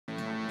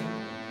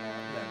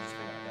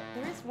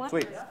next one.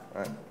 Sweet.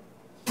 All right.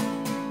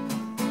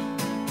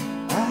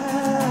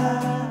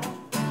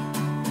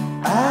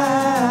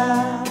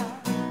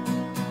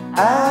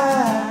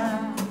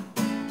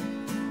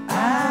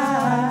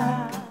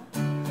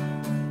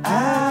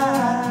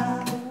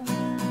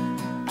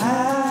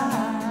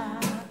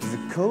 There's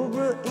a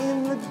cobra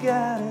in the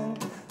garden,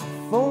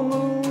 full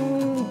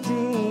moon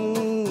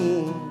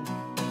dream.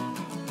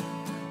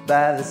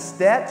 By the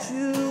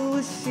statue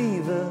of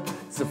Shiva,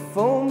 it's a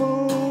full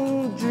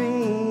moon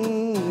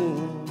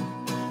dream.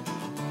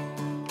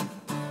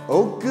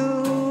 Oh,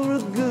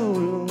 guru,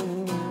 guru,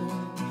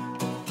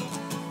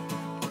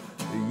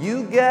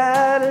 you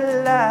got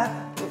a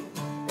lot to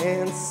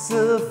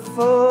answer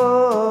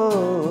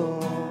for.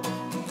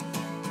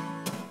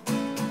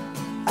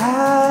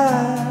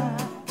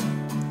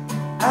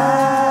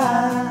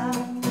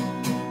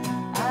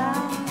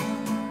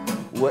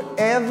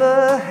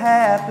 Whatever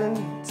happened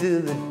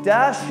to the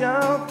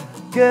Ashram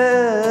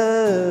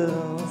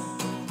girls?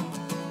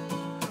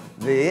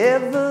 They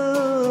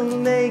ever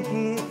make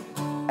it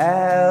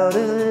out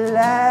alive?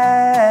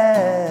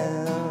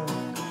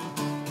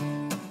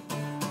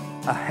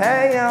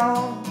 Hang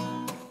on.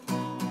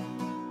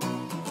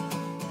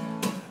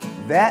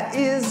 That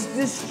is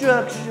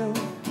destruction.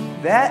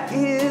 That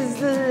is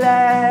the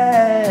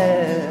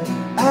life.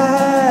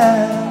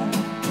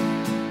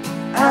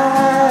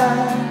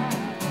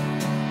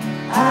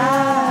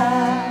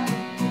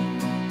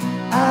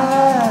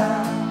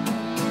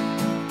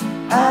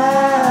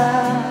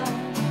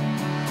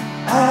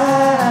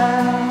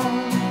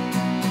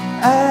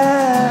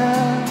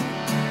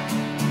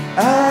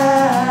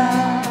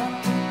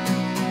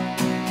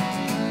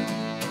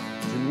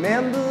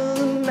 Remember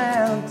the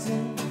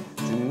mountain,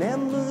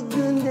 remember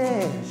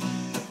Ganesh,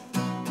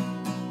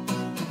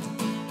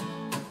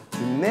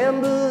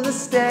 remember the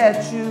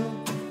statue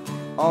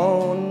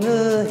on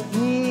the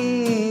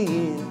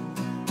hill,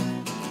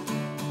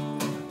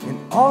 and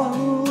all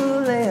who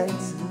will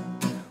enter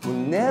will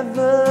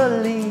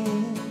never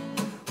leave,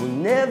 will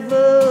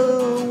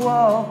never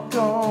walk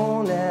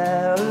on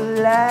out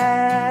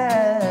alive.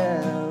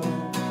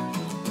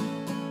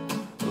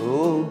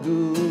 Oh,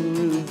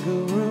 guru,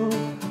 guru,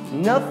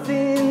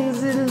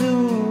 nothing's illusion.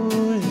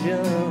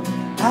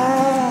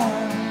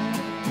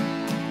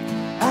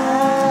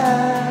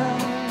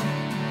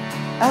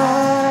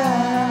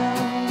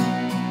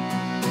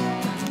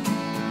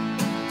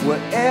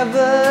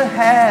 Whatever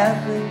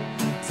happened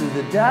to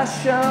the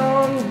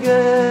Ashram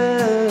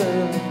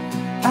girl?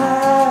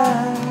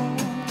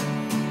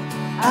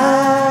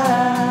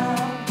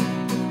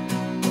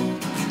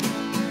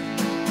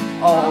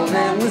 All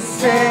that was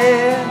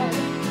said,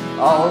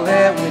 all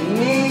that we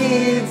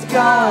need's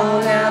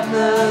gone out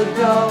the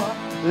door.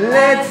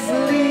 Let's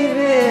leave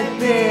it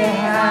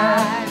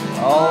behind.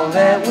 All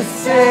that was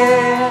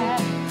said,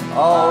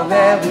 all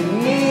that we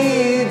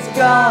need's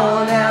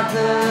gone out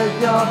the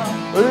door.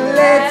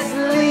 Let's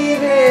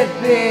leave it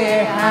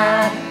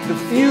behind. The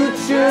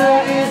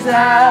future is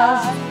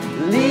ours.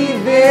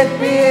 Leave it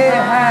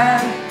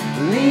behind.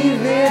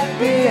 Leave it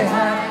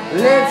behind.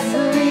 Let's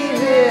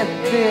leave it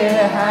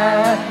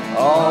behind.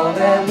 All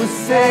that was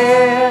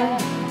said,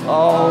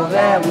 all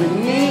that we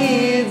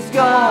need's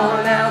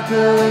gone out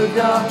the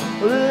door.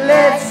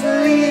 Let's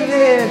leave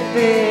it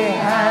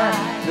behind.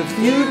 The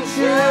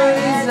future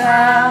is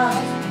ours.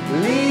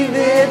 Leave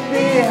it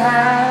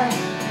behind.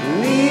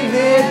 Leave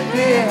it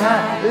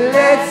behind.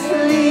 Let's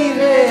leave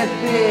it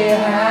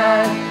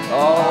behind.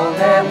 All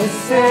that we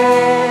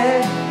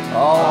said,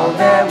 all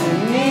that we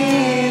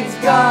need's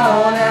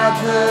gone out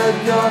the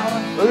door.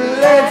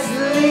 Let's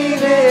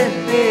leave it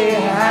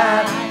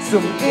behind.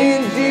 Some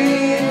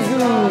Indians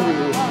rule.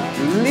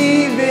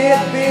 Leave it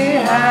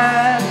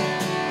behind.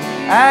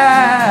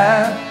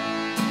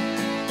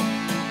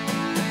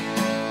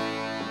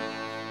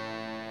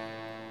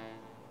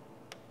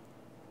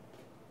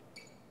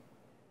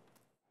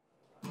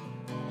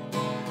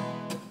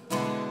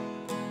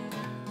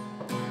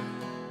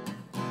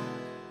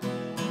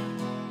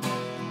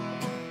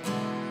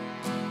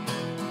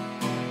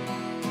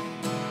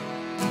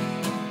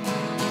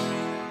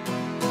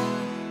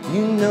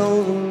 You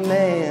know the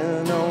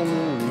man on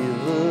the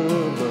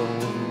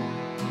riverboat.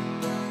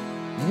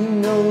 You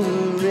know the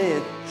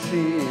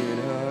wretched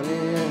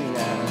honey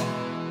now.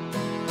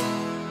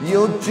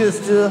 You're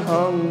just a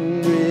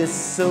hungry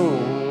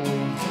soul.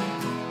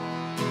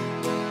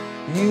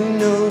 You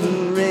know the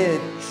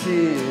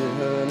wretched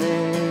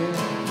honey.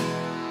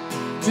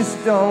 Just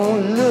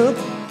don't look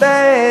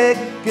back,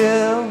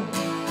 girl.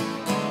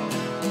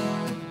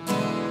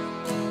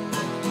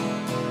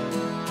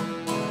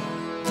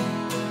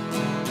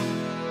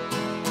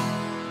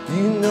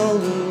 You know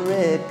the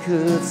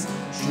records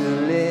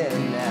surely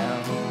now.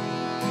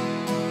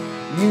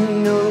 You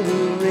know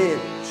the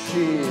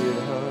wretched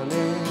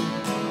honey.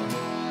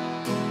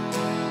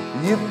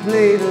 You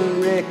play the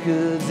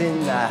records in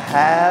the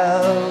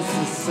house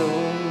of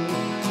soul.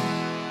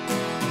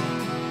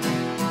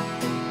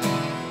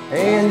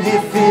 And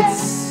if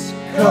it's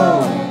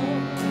cold,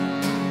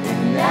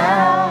 and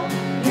now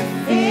you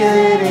feel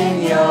it in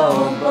your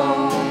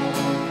bones,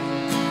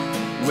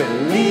 will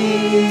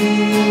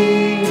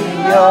leave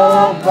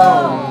your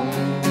bones.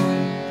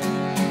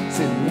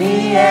 To me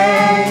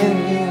and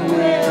you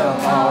will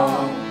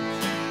haunt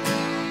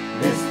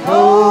this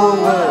whole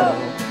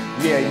world.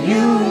 Yeah,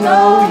 you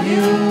know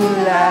you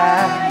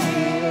lie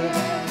here.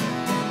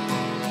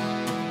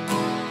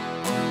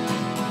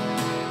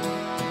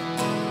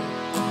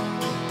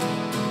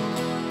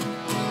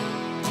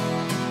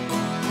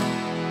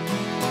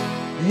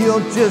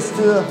 You're just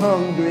a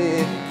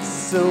hungry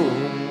soul.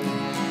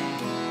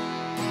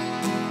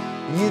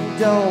 You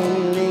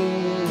don't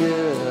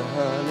linger,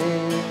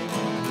 honey.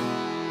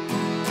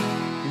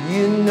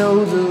 You know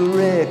the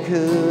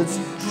records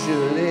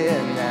surely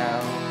now.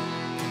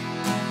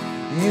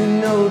 You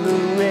know the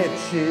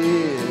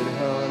wretched,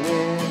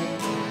 honey.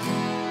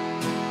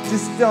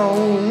 Just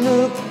don't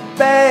look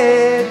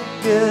back,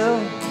 girl.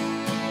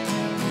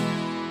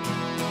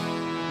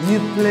 You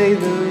play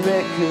the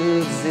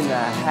records in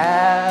a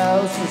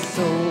house of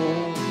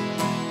soul.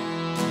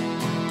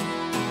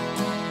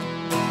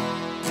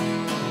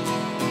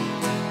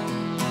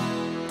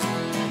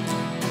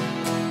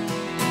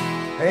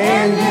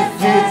 And if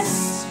it's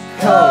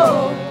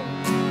cold,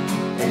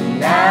 and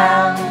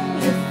now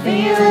you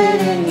feel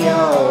it in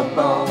your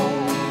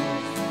bones,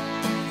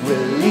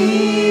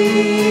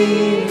 relieving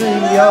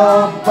your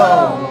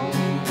bones,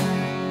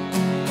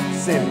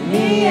 send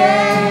me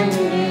and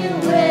you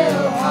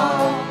will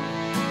haunt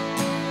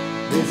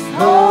this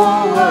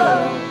whole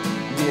world.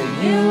 Yeah,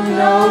 you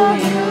know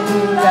you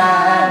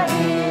lie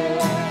here.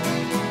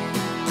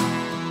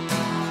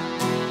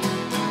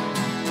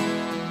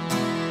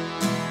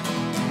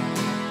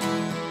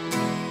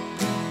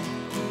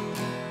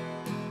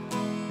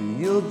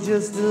 You're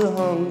just a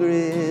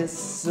hungry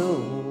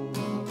soul.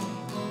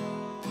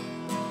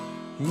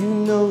 You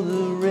know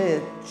the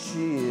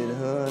wretched,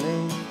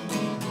 honey.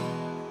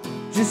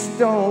 Just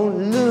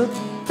don't look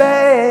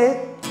back.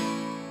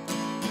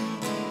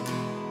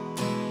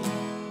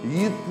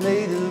 You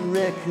play the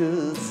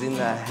records in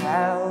the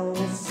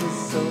house of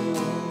soul.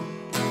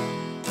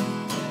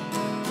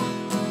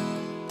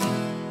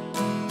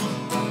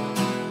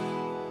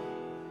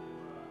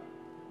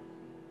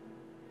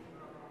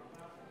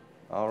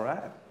 All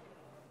right.